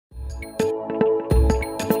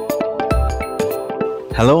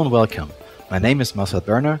Hello and welcome. My name is Marcel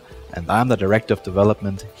Berner and I'm the Director of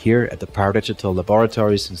Development here at the Pyrodigital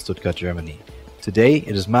Laboratories in Stuttgart, Germany. Today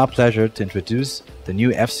it is my pleasure to introduce the new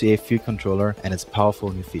FCA field controller and its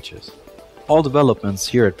powerful new features. All developments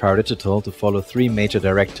here at Pyrodigital to follow three major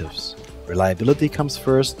directives. Reliability comes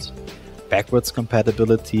first, backwards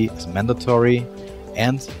compatibility is mandatory,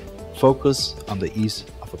 and focus on the ease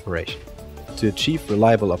of operation. To achieve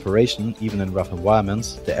reliable operation even in rough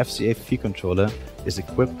environments, the FCA field controller is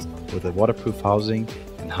equipped with a waterproof housing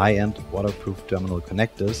and high-end waterproof terminal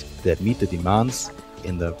connectors that meet the demands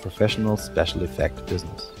in the professional special effect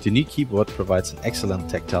business. The new keyboard provides an excellent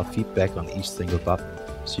tactile feedback on each single button,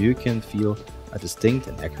 so you can feel a distinct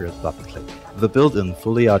and accurate button click. The built-in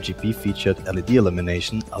fully RGB featured LED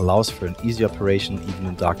illumination allows for an easy operation even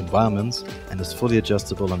in dark environments and is fully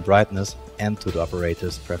adjustable in brightness and to the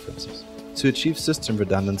operator's preferences. To achieve system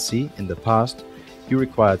redundancy, in the past, you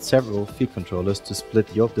required several field controllers to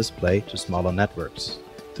split your display to smaller networks.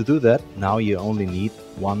 To do that, now you only need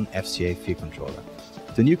one FCA field controller.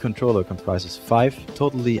 The new controller comprises 5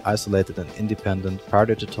 totally isolated and independent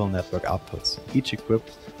Pyrodigital network outputs, each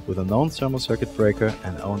equipped with a known thermal circuit breaker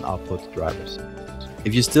and own output drivers.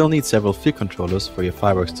 If you still need several field controllers for your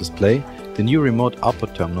fireworks display, the new remote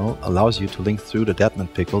output terminal allows you to link through the Deadman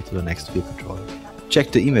pickle to the next field controller.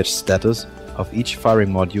 Check the image status of each firing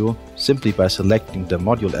module simply by selecting the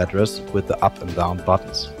module address with the up and down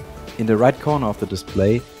buttons. In the right corner of the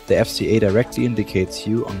display, the FCA directly indicates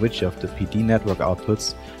you on which of the PD network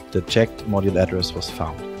outputs the checked module address was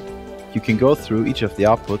found. You can go through each of the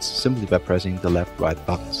outputs simply by pressing the left-right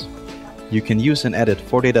buttons. You can use and edit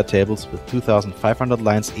 4 data tables with 2500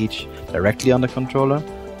 lines each directly on the controller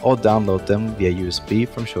or download them via USB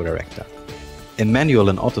from ShowDirector. In manual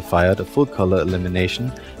and autofire, the full color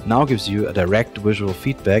illumination now gives you a direct visual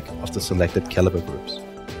feedback of the selected caliber groups.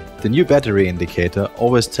 The new battery indicator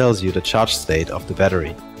always tells you the charge state of the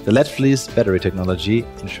battery. The LED fleece battery technology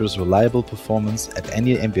ensures reliable performance at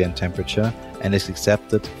any ambient temperature and is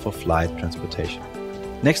accepted for flight transportation.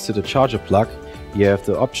 Next to the charger plug, you have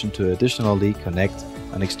the option to additionally connect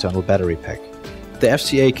an external battery pack. The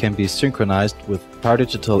FCA can be synchronized with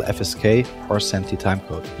Pyrodigital FSK or SMPTE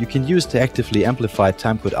timecode. You can use the actively amplified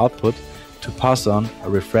timecode output to pass on a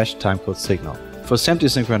refreshed timecode signal. For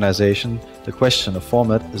SMPTE synchronization, the question of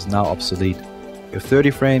format is now obsolete. If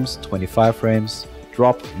 30 frames, 25 frames,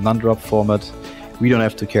 drop, non-drop format, we don't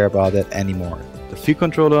have to care about that anymore. The field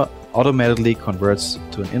controller automatically converts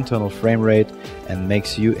to an internal frame rate and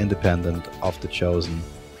makes you independent of the chosen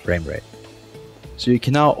frame rate. So you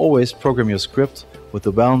can now always program your script with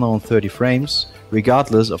the well-known 30 frames,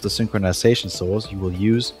 regardless of the synchronization source you will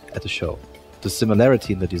use at the show. The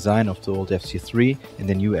similarity in the design of the old FC3 and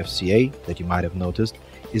the new FCA that you might have noticed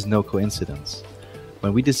is no coincidence.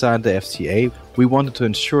 When we designed the FCA, we wanted to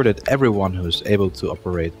ensure that everyone who is able to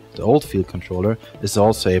operate the old field controller is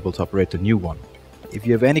also able to operate the new one. If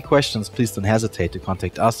you have any questions, please don't hesitate to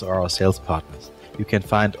contact us or our sales partners. You can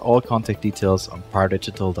find all contact details on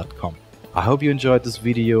pyrodigital.com. I hope you enjoyed this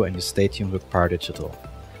video and you stay tuned with Pyrodigital.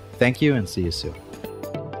 Thank you and see you soon.